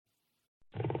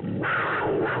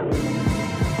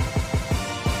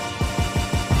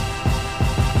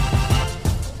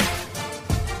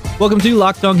Welcome to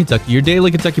Locked On Kentucky, your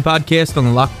daily Kentucky podcast on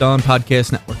the Locked On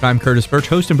Podcast Network. I'm Curtis Birch,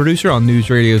 host and producer on News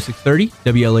Radio 630,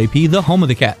 WLAP, the home of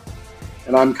the Cat.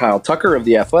 And I'm Kyle Tucker of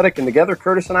The Athletic, and together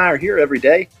Curtis and I are here every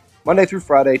day, Monday through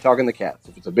Friday, talking the Cats.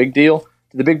 If it's a big deal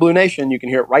to the Big Blue Nation, you can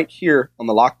hear it right here on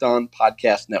the Locked On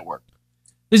Podcast Network.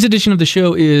 This edition of the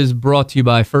show is brought to you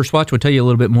by First Watch. We'll tell you a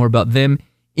little bit more about them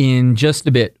in just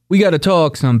a bit. We got to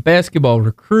talk some basketball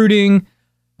recruiting.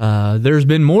 There's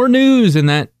been more news in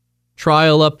that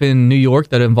trial up in New York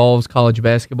that involves college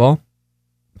basketball.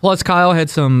 Plus, Kyle had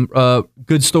some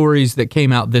good stories that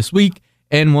came out this week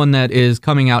and one that is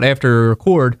coming out after we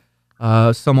record,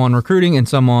 some on recruiting and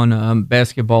some on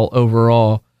basketball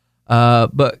overall.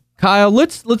 But Kyle,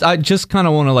 let's I just kind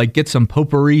of want to get some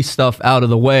potpourri stuff out of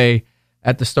the way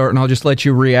at the start, and I'll just let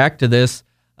you react to this.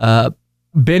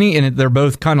 Benny, and they're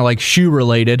both kind of shoe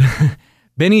related.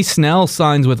 Benny Snell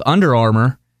signs with Under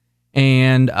Armour.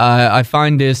 And I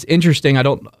find this interesting.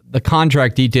 The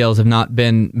contract details have not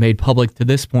been made public to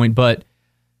this point, but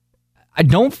I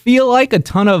don't feel like a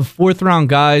ton of fourth-round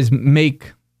guys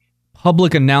make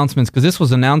public announcements, because this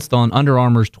was announced on Under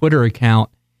Armour's Twitter account.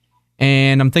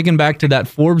 And I'm thinking back to that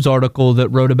Forbes article that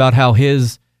wrote about how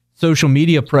his social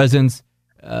media presence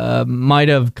might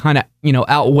have kind of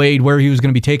outweighed where he was going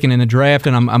to be taken in the draft.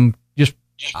 And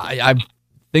I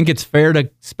think it's fair to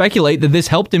speculate that this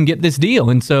helped him get this deal.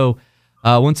 And so,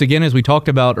 once again, as we talked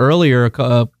about earlier, a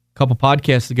couple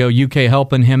podcasts ago, UK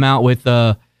helping him out with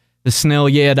the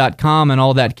SnellYeah.com and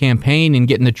all that campaign and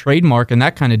getting the trademark and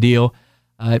that kind of deal.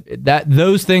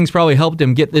 Those things probably helped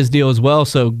him get this deal as well.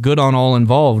 So good on all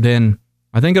involved. And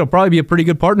I think it'll probably be a pretty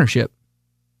good partnership.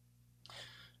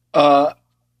 It's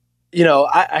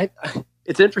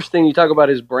interesting you talk about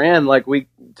his brand.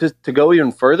 To go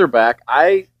even further back,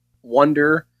 I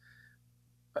wonder,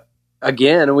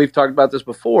 again, and we've talked about this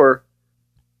before,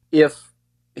 if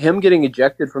him getting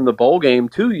ejected from the bowl game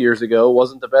 2 years ago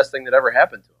wasn't the best thing that ever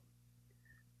happened to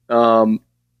him.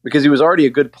 Because he was already a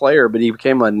good player, but he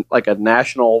became a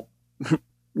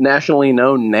nationally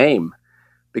known name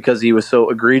because he was so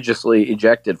egregiously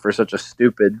ejected for such a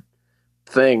stupid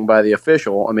thing by the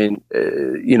official. I mean,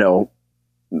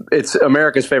 it's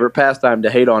America's favorite pastime to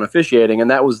hate on officiating,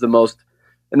 and that was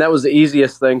the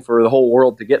easiest thing for the whole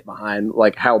world to get behind.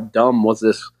 How dumb was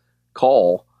this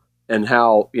call, and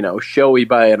how showy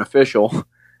by an official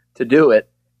to do it.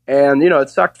 And it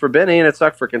sucked for Benny, and it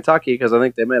sucked for Kentucky, because I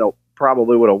think they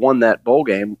probably would have won that bowl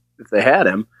game if they had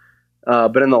him.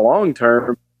 But in the long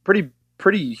term,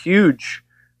 pretty huge.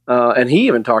 And he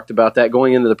even talked about that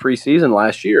going into the preseason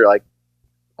last year.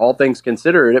 All things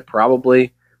considered, it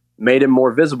probably made him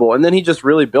more visible. And then he just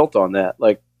really built on that.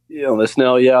 The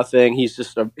SnellYeah thing, he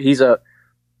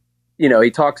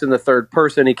talks in the third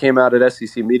person. He came out at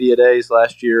SEC Media Days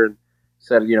last year and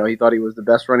said, he thought he was the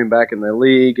best running back in the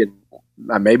league, and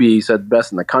maybe he said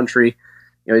best in the country.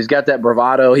 He's got that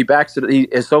bravado. He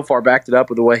has so far backed it up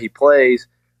with the way he plays.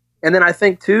 And then I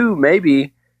think too,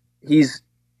 maybe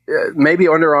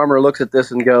Under Armour looks at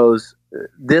this and goes,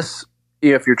 this,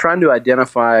 if you're trying to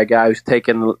identify a guy who's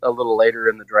taken a little later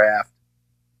in the draft,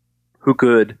 who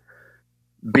could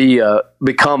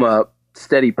become a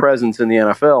steady presence in the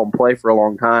NFL and play for a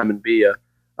long time and be a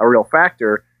real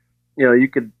factor, you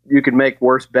could make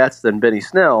worse bets than Benny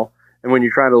Snell. And when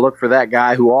you're trying to look for that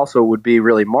guy who also would be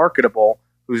really marketable,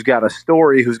 who's got a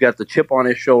story, who's got the chip on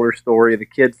his shoulder story, the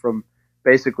kid from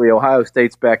basically Ohio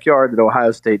State's backyard that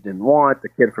Ohio State didn't want, the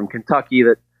kid from Kentucky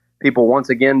that people once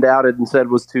again doubted and said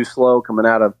was too slow coming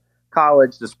out of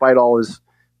college despite all his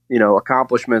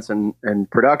accomplishments and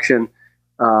production.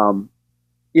 When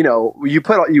you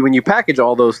package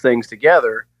all those things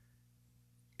together,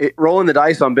 rolling the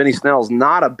dice on Benny Snell is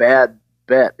not a bad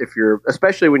bet,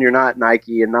 especially when you're not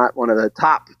Nike and not one of the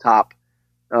top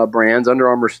brands. Under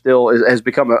Armour still has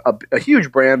become a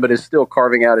huge brand, but is still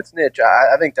carving out its niche.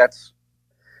 I think that's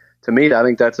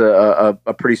a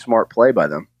pretty smart play by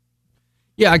them.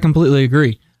 Yeah, I completely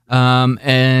agree.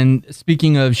 And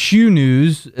speaking of shoe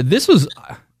news, this was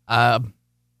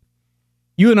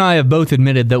you and I have both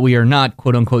admitted that we are not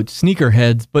quote-unquote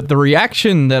sneakerheads, but the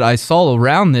reaction that I saw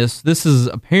around this is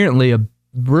apparently a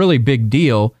really big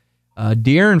deal.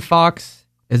 De'Aaron Fox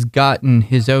has gotten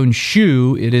his own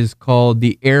shoe. It is called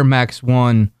the Air Max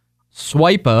 1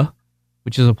 Swipa,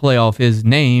 which is a play off his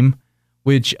name,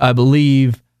 which I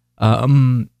believe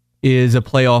is a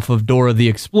play off of Dora the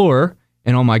Explorer.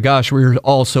 And oh my gosh, we're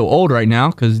all so old right now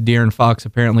because De'Aaron Fox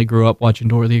apparently grew up watching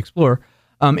Dora the Explorer.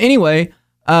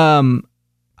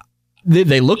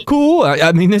 They look cool.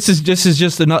 I mean, this is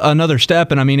just another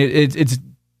step, and I mean, it's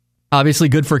Obviously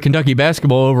good for Kentucky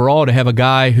basketball overall to have a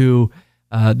guy who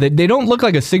they don't look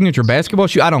like a signature basketball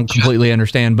shoe. I don't completely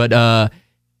understand, but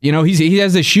he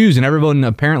has the shoes and everyone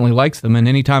apparently likes them. And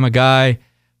anytime a guy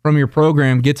from your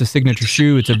program gets a signature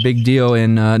shoe, it's a big deal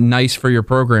and nice for your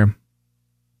program.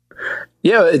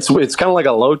 Yeah, it's kind of like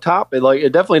a low top.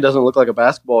 It definitely doesn't look like a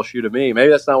basketball shoe to me. Maybe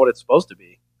that's not what it's supposed to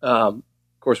be. Of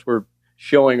course, we're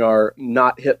showing our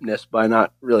not hipness by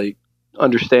not really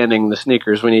understanding the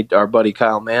sneakers. We need our buddy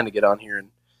Kyle Mann to get on here and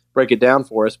break it down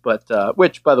for us. But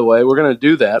which, by the way, we're going to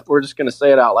do that. We're just going to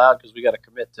say it out loud because we got to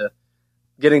commit to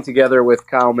getting together with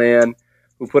Kyle Mann,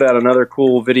 who put out another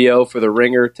cool video for the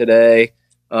Ringer today,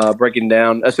 breaking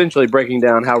down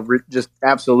how just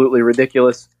absolutely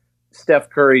ridiculous Steph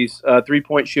Curry's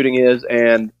 3-point shooting is,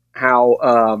 and how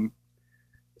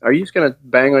are you just going to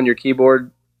bang on your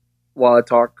keyboard while I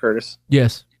talk, Curtis?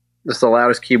 Yes. This is the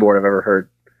loudest keyboard I've ever heard.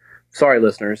 Sorry,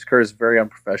 listeners. Curtis is very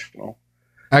unprofessional.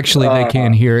 Actually, they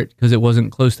can't hear it because it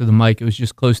wasn't close to the mic. It was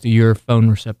just close to your phone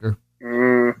receptor.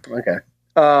 Okay.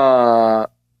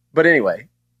 But anyway,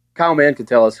 Kyle Mann could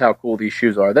tell us how cool these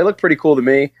shoes are. They look pretty cool to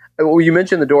me. Well, you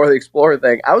mentioned the Dora the Explorer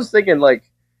thing. I was thinking,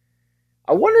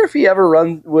 I wonder if he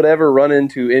would ever run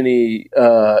into any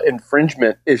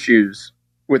infringement issues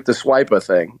with the Swipa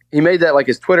thing. He made that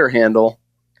his Twitter handle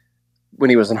when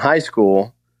he was in high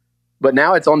school, but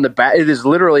now it's on the back. It is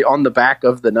literally on the back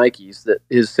of the Nikes,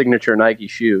 his signature Nike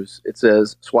shoes. It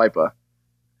says Swipa.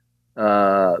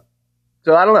 So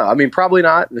I don't know. I mean, probably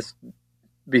not. This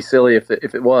be silly if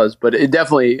it was, but it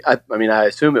definitely. I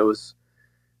assume it was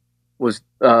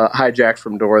hijacked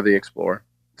from Dora the Explorer.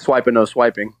 Swipa, no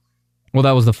swiping. Well,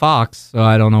 that was the Fox, so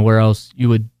I don't know where else you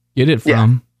would get it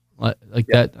from. Yeah.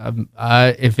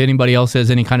 That. If anybody else has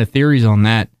any kind of theories on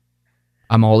that,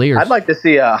 I'm all ears. I'd like to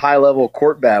see a high-level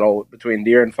court battle between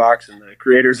De'Aaron Fox and the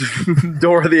creators of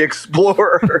Dora the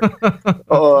Explorer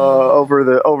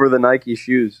over the Nike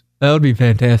shoes. That would be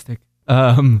fantastic.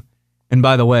 And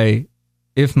by the way,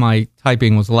 if my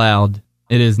typing was loud,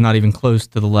 it is not even close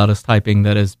to the loudest typing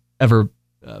that has ever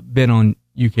been on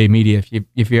UK media.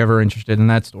 If you're ever interested in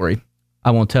that story,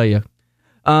 I won't tell you.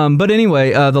 But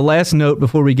anyway, the last note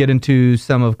before we get into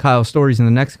some of Kyle's stories in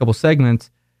the next couple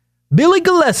segments, Billy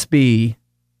Gillispie.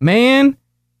 Man,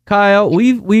 Kyle,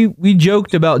 we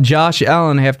joked about Josh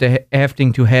Allen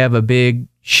having to have a big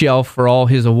shelf for all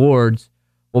his awards.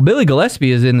 Well, Billy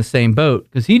Gillispie is in the same boat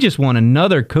because he just won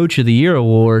another Coach of the Year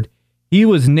award. He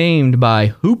was named by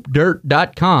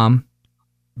HoopDirt.com,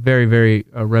 very, very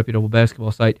reputable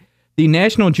basketball site, the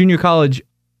National Junior College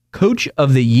Coach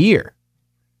of the Year.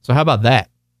 So how about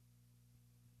that?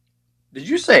 Did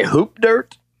you say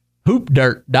HoopDirt?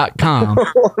 HoopDirt.com.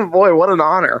 Boy, what an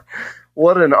honor.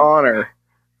 What an honor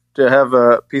to have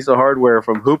a piece of hardware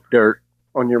from HoopDirt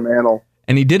on your mantle.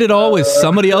 And he did it all with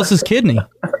somebody else's kidney.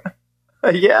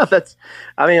 Yeah,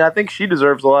 I think she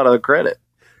deserves a lot of the credit.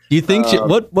 Do you think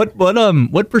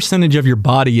what percentage of your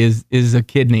body is a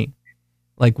kidney?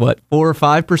 4 or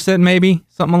 5% maybe?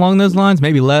 Something along those lines?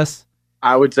 Maybe less?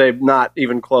 I would say not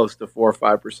even close to 4 or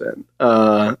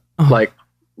 5%.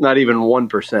 Not even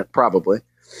 1% probably.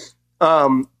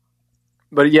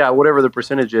 But yeah, whatever the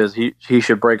percentage is, he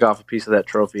should break off a piece of that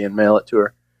trophy and mail it to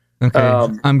her. Okay,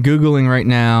 I'm Googling right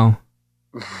now.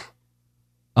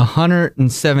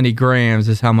 170 grams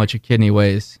is how much a kidney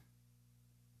weighs.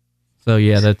 So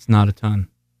yeah, that's not a ton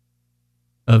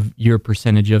of your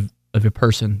percentage of a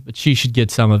person, but she should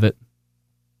get some of it.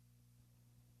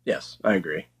 Yes, I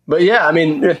agree. But yeah,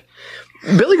 Billy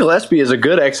Gillispie is a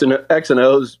good X and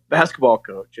O's basketball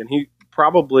coach, and he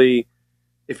probably,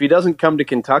 if he doesn't come to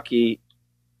Kentucky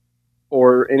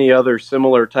or any other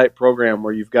similar type program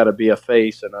where you've got to be a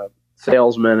face and a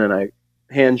salesman and a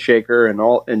handshaker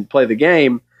and play the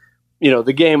game,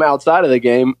 the game outside of the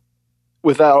game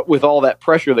with all that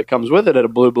pressure that comes with it at a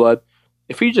blue blood,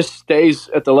 if he just stays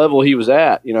at the level he was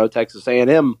at, Texas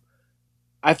A&M,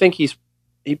 I think he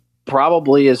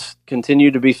probably is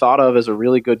continued to be thought of as a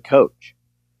really good coach.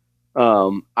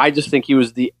 I just think he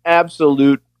was the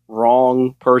absolute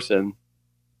wrong person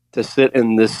to sit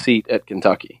in this seat at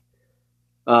Kentucky.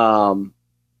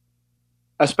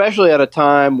 Especially at a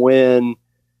time when,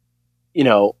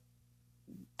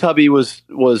 Tubby was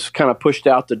kind of pushed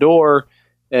out the door,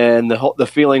 and the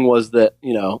feeling was that,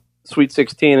 Sweet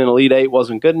 16 and Elite 8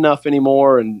 wasn't good enough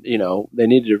anymore, and, they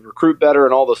needed to recruit better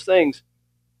and all those things.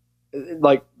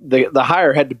 The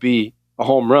hire had to be a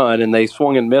home run, and they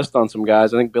swung and missed on some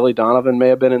guys. I think Billy Donovan may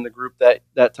have been in the group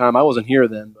that time. I wasn't here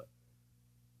then.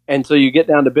 And so you get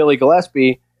down to Billy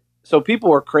Gillispie. So people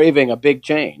were craving a big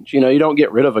change. You don't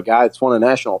get rid of a guy that's won a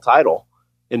national title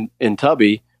in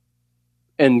Tubby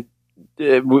and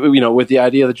with the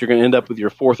idea that you're going to end up with your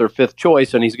fourth or fifth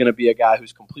choice, and he's going to be a guy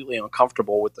who's completely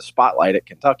uncomfortable with the spotlight at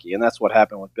Kentucky, and that's what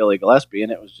happened with Billy Gillispie,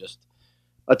 and it was just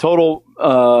a total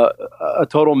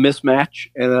mismatch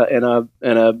and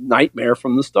a nightmare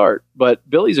from the start. But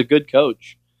Billy's a good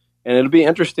coach, and it'll be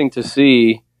interesting to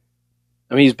see.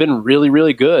 I mean, he's been really,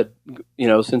 really good,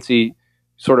 since he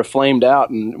sort of flamed out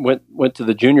and went to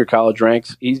the junior college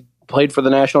ranks. He's played for the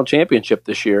national championship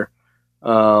this year.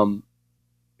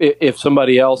 If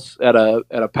somebody else at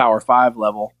a Power 5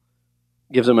 level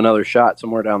gives him another shot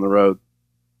somewhere down the road.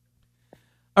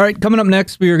 All right, coming up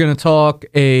next, we are going to talk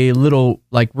a little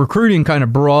recruiting kind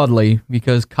of broadly,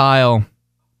 because Kyle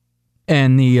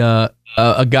and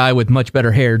a guy with much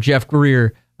better hair, Jeff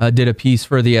Greer, did a piece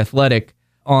for The Athletic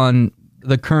on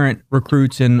the current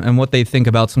recruits and what they think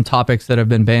about some topics that have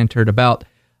been bantered about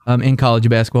in college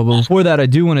basketball. But before that, I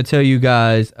do want to tell you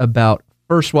guys about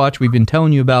First Watch. We've been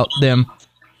telling you about them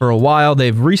for a while.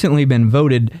 They've recently been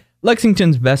voted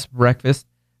Lexington's best breakfast.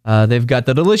 They've got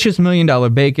the delicious $1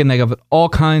 Million Bacon. They have all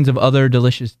kinds of other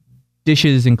delicious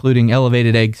dishes, including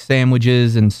elevated egg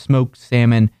sandwiches and smoked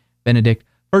salmon Benedict.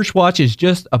 First Watch is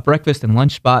just a breakfast and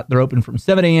lunch spot. They're open from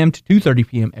 7 a.m. to 2:30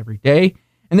 p.m. every day.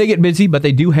 And they get busy, but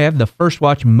they do have the First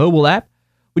Watch mobile app,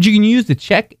 which you can use to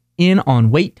check in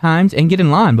on wait times and get in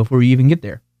line before you even get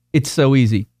there. It's so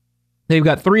easy. They've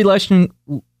got 3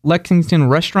 Lexington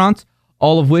restaurants,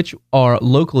 all of which are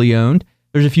locally owned.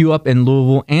 There's a few up in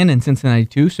Louisville and in Cincinnati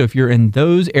too, so if you're in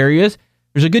those areas,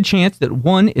 there's a good chance that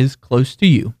one is close to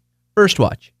you. First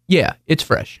Watch. Yeah, it's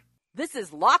fresh. This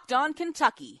is Locked On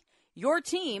Kentucky, your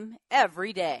team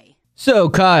every day. So,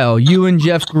 Kyle, you and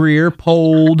Jeff Greer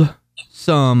polled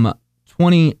some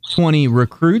 2020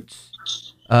 recruits,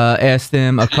 asked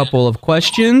them a couple of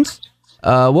questions.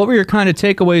 What were your kind of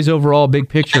takeaways overall, big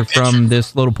picture from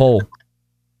this little poll?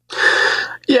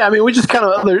 Yeah, I mean, we just kind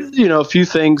of, a few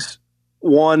things.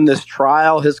 One, this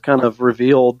trial has kind of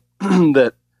revealed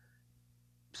that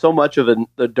so much of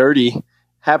the dirty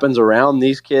happens around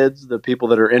these kids, the people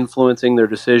that are influencing their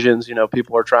decisions.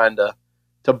 People are trying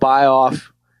to buy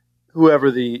off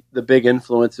whoever the big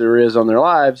influencer is on their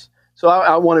lives.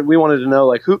 So we wanted to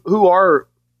know, who are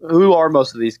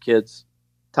most of these kids'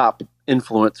 top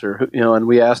influencer, and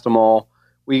we asked them all.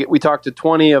 We talked to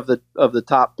 20 of the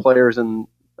top players, and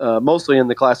mostly in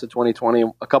the class of 2020,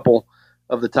 a couple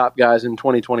of the top guys in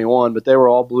 2021, but they were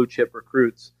all blue chip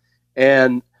recruits.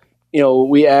 And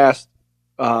we asked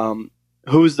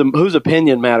whose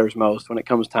opinion matters most when it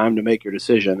comes time to make your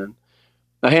decision, and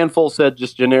a handful said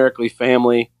just generically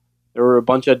family. There were a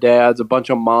bunch of dads, a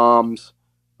bunch of moms.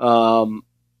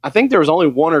 I think there was only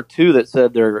 1 or 2 that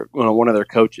said they're one of their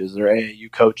coaches, their AAU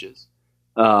coaches.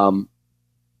 But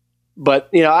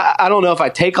I don't know if I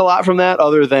take a lot from that,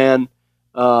 other than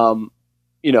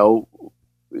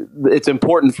it's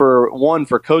important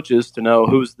for coaches to know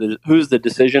who's the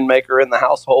decision maker in the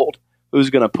household,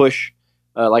 who's going to push.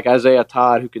 Like Isaiah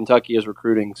Todd, who Kentucky is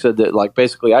recruiting, said that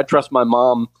basically I trust my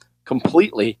mom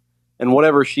completely, and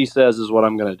whatever she says is what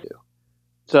I'm going to do.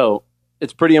 So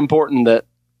it's pretty important that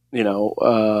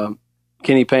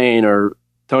Kenny Payne or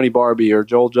Tony Barbie or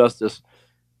Joel Justice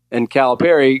and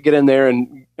Calipari get in there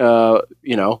and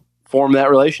form that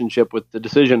relationship with the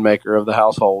decision maker of the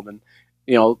household. And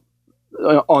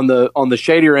on the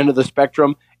shadier end of the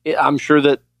spectrum, I'm sure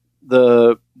that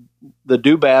the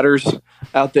do-batters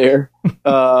out there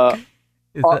are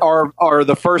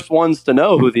the first ones to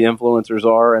know who the influencers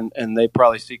are, and they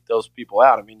probably seek those people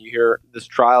out. I mean, you hear this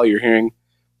trial, you're hearing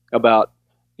about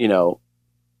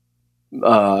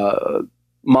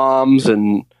moms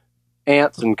and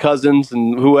aunts and cousins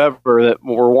and whoever that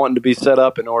were wanting to be set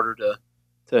up in order to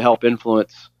help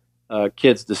influence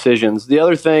kids' decisions. The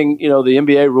other thing, the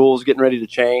NBA rules getting ready to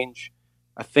change,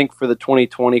 I think, for the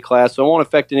 2020 class. So it won't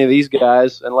affect any of these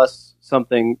guys unless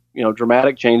something,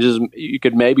 dramatic changes. You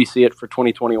could maybe see it for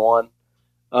 2021.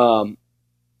 But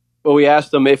we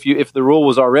asked them if the rule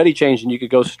was already changed and you could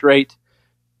go straight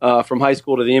from high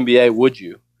school to the NBA, would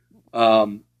you?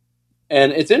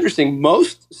 And it's interesting.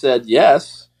 Most said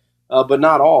yes, but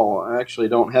not all. I actually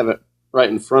don't have it right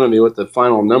in front of me with the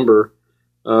final number.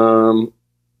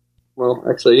 Well,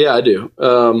 actually, yeah, I do.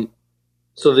 So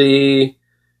the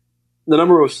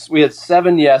number was, we had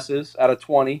 7 yeses out of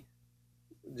 20,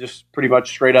 just pretty much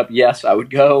straight up yes, I would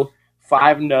go.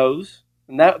 5 no's,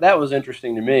 and that was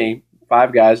interesting to me.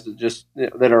 5 guys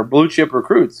that are blue chip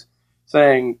recruits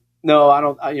saying no, I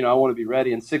don't. I want to be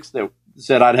ready, and 6 that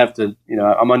said I'd have to.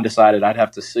 I'm undecided. I'd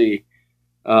have to see.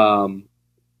 But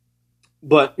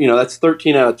that's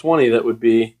 13 out of 20 that would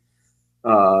be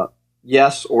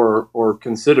yes or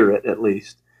consider it at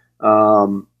least.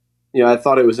 I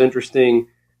thought it was interesting.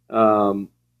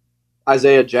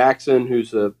 Isaiah Jackson,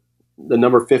 who's the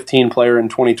number 15 player in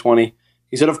 2020,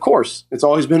 he said, "Of course, it's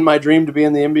always been my dream to be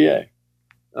in the NBA."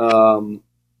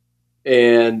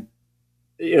 And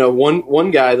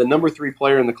one guy, the number 3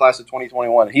 player in the class of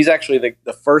 2021, he's actually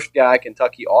the first guy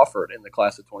Kentucky offered in the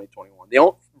class of 2021.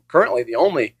 Currently the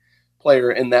only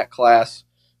player in that class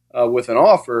with an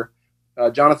offer,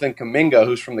 Jonathan Kaminga,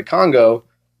 who's from the Congo.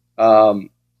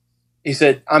 He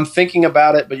said, "I'm thinking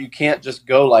about it, but you can't just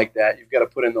go like that. You've got to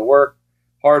put in the work,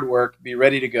 hard work, be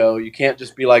ready to go. You can't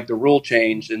just be like the rule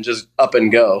changed and just up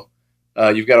and go.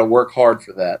 You've got to work hard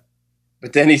for that."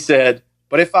 But then he said,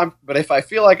 But if I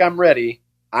feel like I'm ready,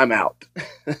 I'm out."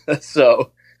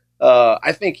 So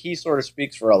I think he sort of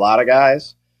speaks for a lot of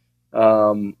guys,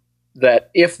 that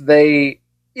if they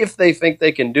think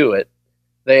they can do it,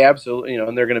 they absolutely,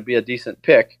 and they're going to be a decent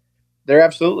pick, they're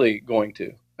absolutely going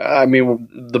to. I mean,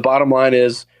 the bottom line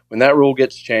is when that rule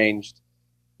gets changed,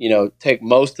 take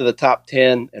most of the top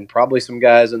 10 and probably some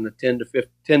guys in the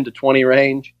 10 to 20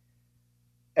 range.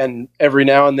 And every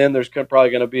now and then there's probably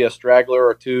going to be a straggler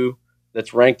or two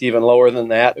that's ranked even lower than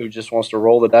that who just wants to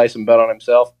roll the dice and bet on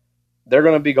himself. They're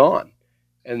going to be gone.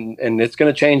 And it's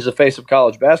going to change the face of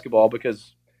college basketball,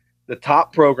 because the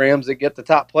top programs that get the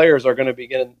top players are going to be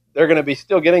they're going to be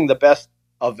still getting the best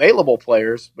available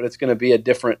players, but it's going to be a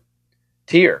different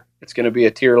tier. It's going to be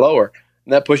a tier lower.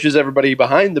 And that pushes everybody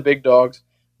behind the big dogs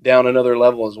down another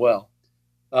level as well.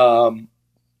 And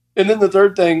then the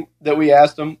third thing that we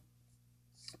asked them,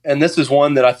 and this is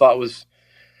one that I thought was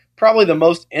probably the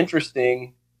most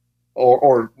interesting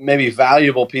or maybe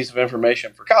valuable piece of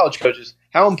information for college coaches: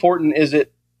 how important is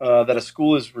it that a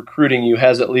school is recruiting you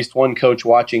has at least one coach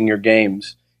watching your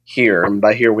games here? And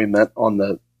by here we meant on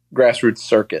the grassroots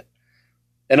circuit.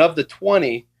 And of the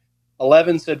 20,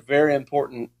 11 said very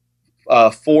important,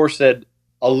 4 said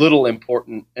a little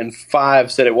important, and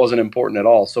 5 said it wasn't important at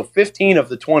all. So 15 of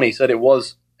the 20 said it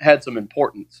had some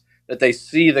importance, that they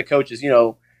see the coaches.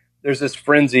 There's this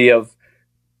frenzy of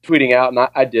tweeting out, and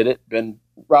I did it. Ben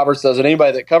Roberts does it.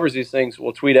 Anybody that covers these things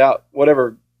will tweet out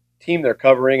whatever team they're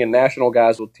covering, and national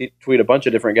guys will tweet a bunch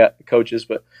of different coaches,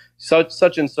 but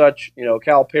such and such,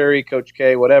 Cal Perry, Coach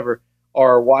K, whatever,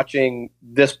 are watching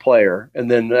this player, and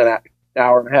then an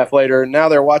hour and a half later, now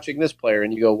they're watching this player,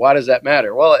 and you go, why does that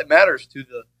matter? Well, it matters to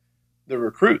the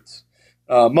recruits,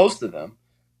 most of them.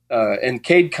 And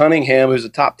Cade Cunningham, who's a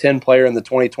top 10 player in the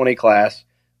 2020 class,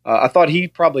 I thought he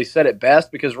probably said it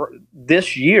best, because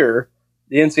this year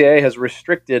the NCAA has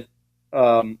restricted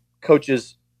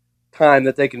coaches' time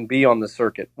that they can be on the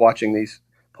circuit watching these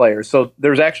players. So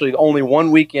there's actually only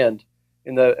one weekend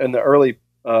in the early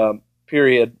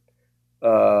period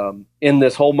in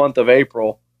this whole month of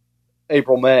April,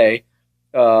 May,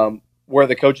 where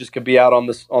the coaches could be out on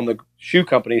the shoe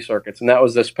company circuits, and that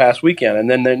was this past weekend. And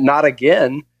then they're not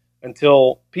again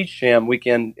until Peach Jam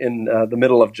weekend in the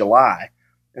middle of July.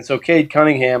 And so Cade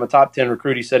Cunningham, a top 10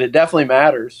 recruit, he said it definitely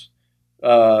matters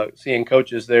seeing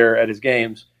coaches there at his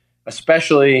games,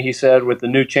 especially, he said, with the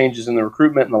new changes in the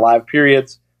recruitment and the live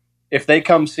periods. If they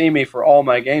come see me for all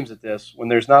my games at this, when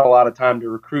there's not a lot of time to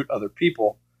recruit other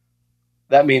people,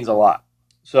 that means a lot.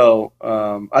 So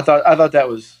I thought that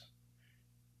was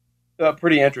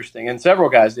pretty interesting. And several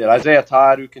guys did. Isaiah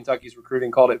Todd, who Kentucky's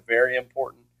recruiting, called it very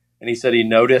important. And he said he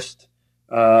noticed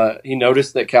that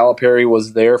Calipari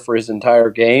was there for his entire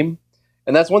game.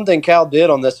 And that's one thing Cal did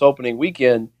on this opening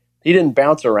weekend. He didn't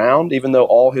bounce around, even though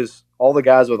all the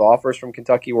guys with offers from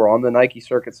Kentucky were on the Nike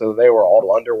circuit, so they were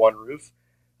all under one roof.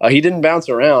 He didn't bounce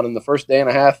around. In the first day and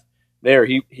a half there,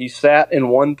 he sat in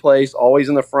one place, always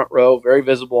in the front row, very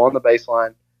visible on the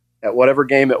baseline at whatever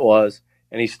game it was,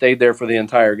 and he stayed there for the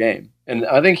entire game. And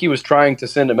I think he was trying to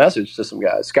send a message to some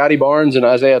guys. Scotty Barnes and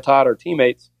Isaiah Todd are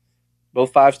teammates,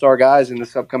 both 5-star guys in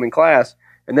this upcoming class,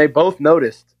 and they both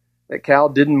noticed that Cal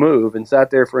didn't move and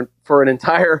sat there for an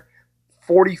entire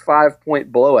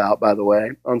 45-point blowout, by the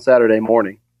way, on Saturday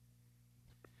morning.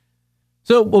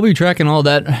 So we'll be tracking all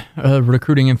that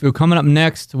recruiting info. Coming up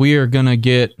next, we are going to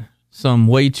get some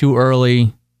way too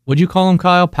early, would you call them,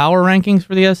 Kyle, power rankings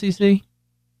for the SEC?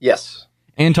 Yes.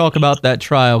 And talk about that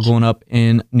trial going up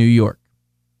in New York.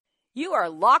 You are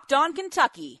Locked On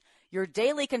Kentucky, your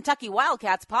daily Kentucky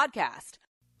Wildcats podcast.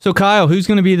 So, Kyle, who's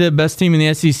going to be the best team in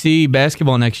the SEC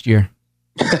basketball next year?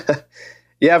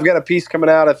 Yeah, I've got a piece coming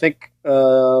out. I think,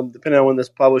 depending on when this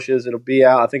publishes, it'll be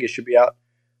out. I think it should be out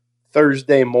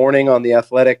Thursday morning on The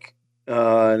Athletic,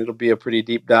 and it'll be a pretty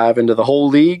deep dive into the whole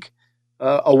league.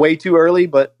 A way too early,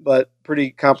 but pretty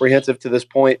comprehensive to this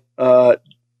point.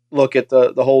 Look at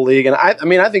the whole league, and I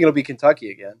think it'll be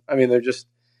Kentucky again. I mean, they're just,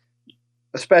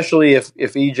 especially if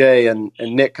EJ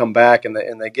and Nick come back and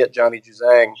they get Johnny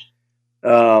Juzang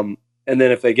And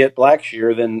then if they get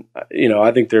Blackshear, then,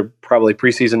 I think they're probably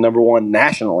preseason number one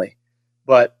nationally.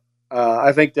 But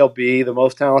I think they'll be the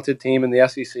most talented team in the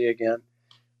SEC again.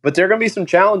 But there are going to be some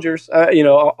challengers.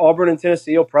 Auburn and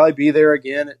Tennessee will probably be there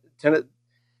again.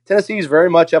 Tennessee is very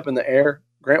much up in the air.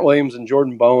 Grant Williams and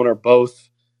Jordan Bone are both,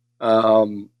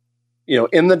 in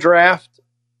the draft.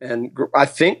 And I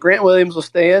think Grant Williams will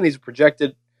stay in. He's a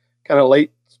projected kind of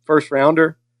late first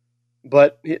rounder.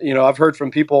 But, I've heard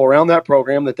from people around that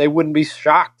program that they wouldn't be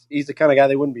shocked. He's the kind of guy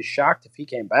they wouldn't be shocked if he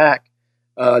came back.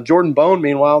 Jordan Bone,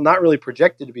 meanwhile, not really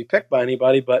projected to be picked by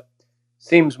anybody, but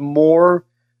seems more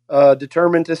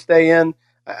determined to stay in.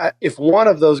 If one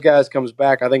of those guys comes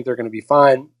back, I think they're going to be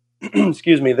fine.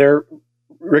 Excuse me.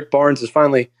 Rick Barnes is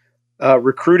finally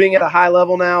recruiting at a high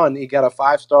level now, and he got a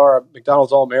 5-star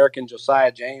McDonald's All-American,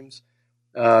 Josiah James,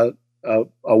 a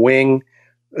wing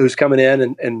who's coming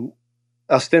in and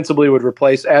ostensibly would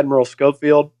replace Admiral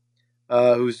Schofield,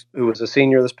 who was a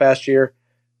senior this past year.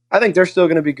 I think they're still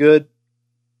going to be good.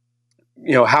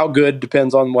 How good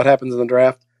depends on what happens in the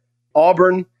draft.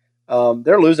 Auburn,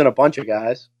 they're losing a bunch of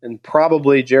guys, and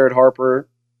probably Jared Harper.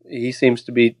 He seems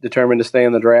to be determined to stay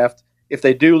in the draft. If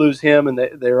they do lose him, and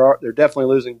they're definitely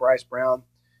losing Bryce Brown,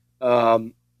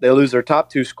 they lose their top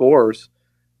 2 scorers.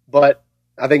 But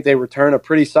I think they return a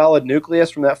pretty solid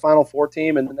nucleus from that Final Four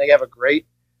team, and then they have a great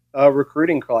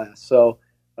recruiting class. So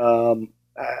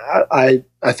I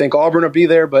think Auburn will be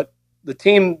there, but the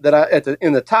team that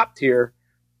in the top tier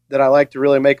that I like to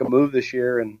really make a move this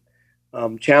year and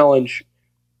challenge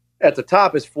at the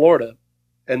top is Florida.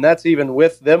 And that's even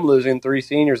with them losing 3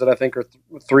 seniors that I think are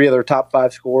 3 of their top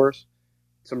 5 scorers.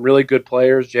 Some really good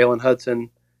players, Jalen Hudson,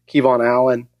 Kevon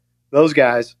Allen, those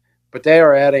guys. But they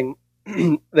are adding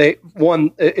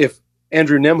if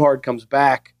Andrew Nembhard comes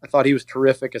back, I thought he was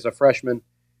terrific as a freshman.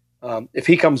 If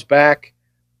he comes back,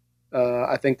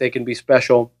 I think they can be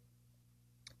special.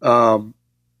 And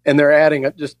they're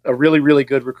adding just a really, really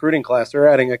good recruiting class. They're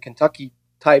adding a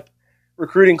Kentucky-type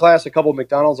recruiting class, a couple of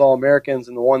McDonald's All-Americans,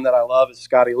 and the one that I love is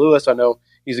Scotty Lewis. I know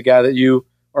he's a guy that you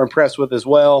are impressed with as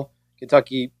well.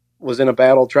 Kentucky was in a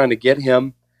battle trying to get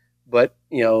him, but,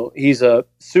 he's a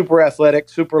super athletic,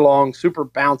 super long, super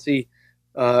bouncy,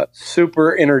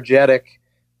 super energetic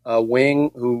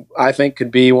wing who I think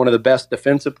could be one of the best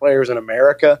defensive players in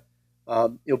America.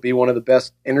 He'll be one of the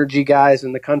best energy guys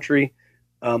in the country.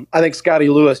 I think Scotty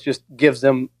Lewis just gives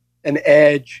them an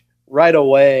edge right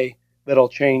away that'll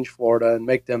change Florida and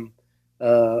make them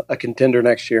a contender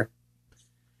next year.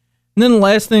 And then the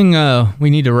last thing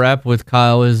we need to wrap with,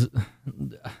 Kyle, is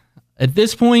at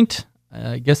this point,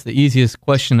 I guess the easiest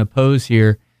question to pose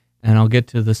here, and I'll get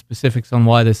to the specifics on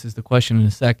why this is the question in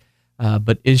a sec,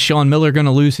 but is Sean Miller going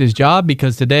to lose his job?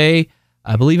 Because today,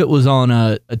 I believe it was on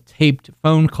a taped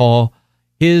phone call,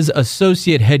 his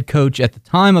associate head coach at the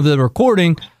time of the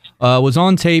recording was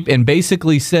on tape and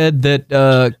basically said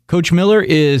that Coach Miller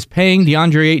is paying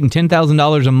DeAndre Ayton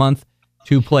 $10,000 a month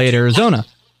to play at Arizona.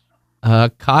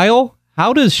 Kyle,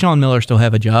 how does Sean Miller still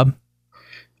have a job?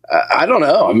 I don't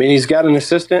know. I mean, he's got an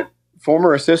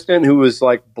former assistant who was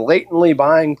like blatantly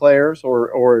buying players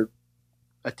or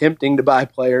attempting to buy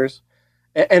players.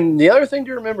 And the other thing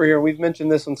to remember here, we've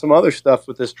mentioned this on some other stuff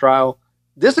with this trial,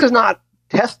 this is not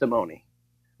testimony.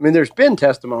 I mean, there's been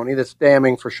testimony that's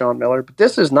damning for Sean Miller, but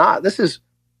this is not. This is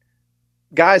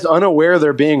guys unaware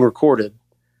they're being recorded,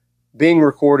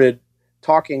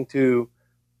 talking to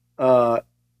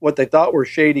what they thought were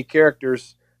shady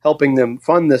characters helping them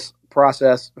fund this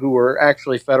process who were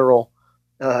actually federal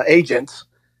agents.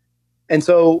 And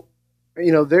so,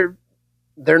 they're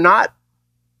not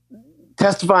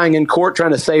testifying in court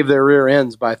trying to save their rear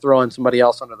ends by throwing somebody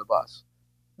else under the bus.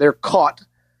 They're caught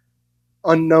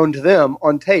unknown to them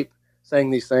on tape saying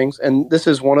these things. And this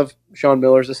is one of Sean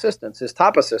Miller's assistants, his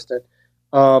top assistant,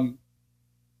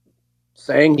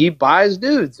 saying he buys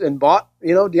dudes and bought,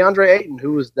 DeAndre Ayton,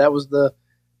 that was the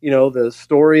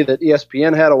story that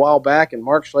ESPN had a while back, and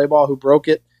Mark Schlabach, who broke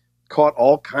it, caught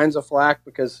all kinds of flack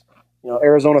because,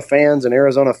 Arizona fans and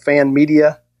Arizona fan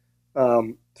media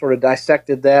sort of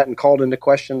dissected that and called into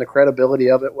question the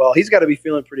credibility of it. Well, he's got to be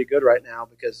feeling pretty good right now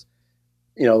because,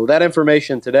 that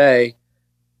information today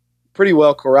pretty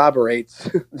well corroborates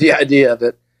the idea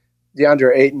that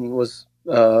DeAndre Ayton was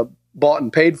bought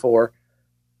and paid for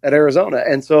at Arizona.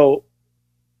 And so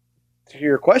to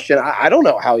your question, I don't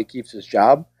know how he keeps his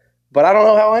job, but I don't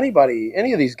know how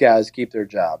any of these guys keep their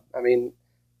job. I mean,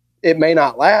 it may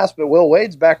not last, but Will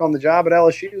Wade's back on the job at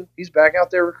LSU. He's back out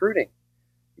there recruiting.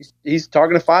 He's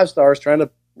talking to 5-stars, trying to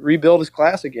rebuild his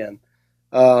class again.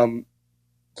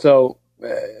 So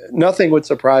nothing would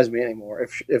surprise me anymore.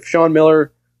 If Sean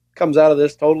Miller comes out of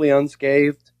this totally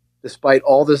unscathed, despite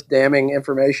all this damning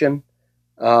information,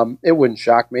 it wouldn't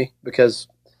shock me because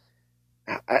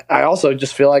I also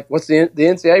just feel like the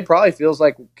NCAA probably feels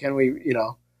like, can we,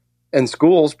 and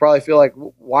schools probably feel like,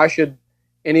 why should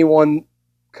any one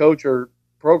coach or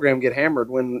program get hammered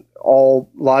when all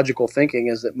logical thinking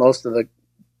is that most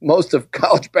of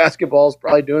college basketball is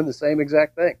probably doing the same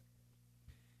exact thing.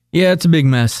 Yeah, it's a big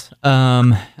mess.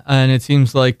 And it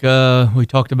seems like we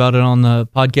talked about it on the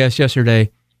podcast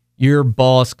yesterday. Your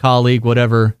boss, colleague,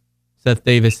 whatever Seth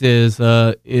Davis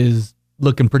is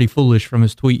looking pretty foolish from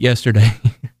his tweet yesterday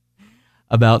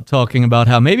about talking about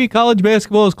how maybe college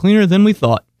basketball is cleaner than we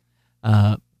thought.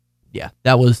 Can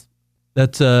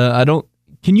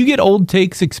you get old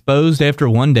takes exposed after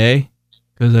one day?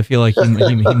 Because I feel like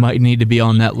he might need to be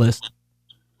on that list.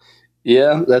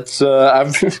 Yeah, that's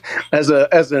I've as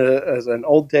an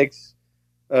old takes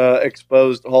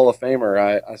exposed Hall of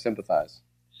Famer, I sympathize.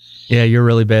 Yeah, you're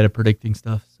really bad at predicting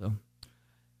stuff. So,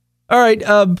 all right,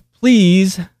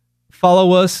 please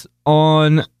follow us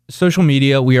on social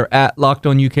media. We are at Locked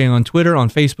On UK on Twitter. On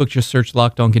Facebook, just search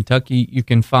Locked On Kentucky. You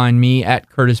can find me at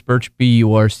Curtis Birch,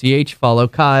 BURCH. Follow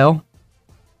Kyle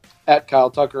at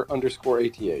Kyle Tucker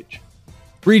 _ATH.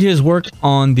 Read his work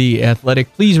on The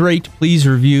Athletic. Please rate, please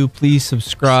review, please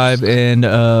subscribe, and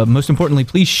most importantly,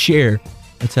 please share.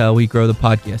 That's how we grow the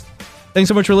podcast. Thanks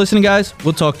so much for listening, guys.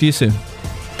 We'll talk to you soon.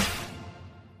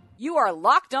 You are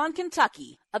Locked On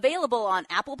Kentucky, available on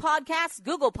Apple Podcasts,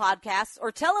 Google Podcasts,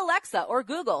 or tell Alexa or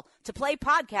Google to play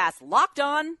podcast Locked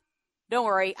On. Don't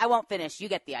worry, I won't finish. You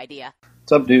get the idea.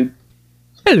 What's up, dude?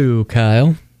 Hello,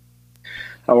 Kyle.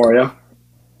 How are you?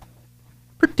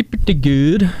 Pretty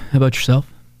good. How about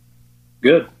yourself?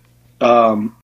 Good.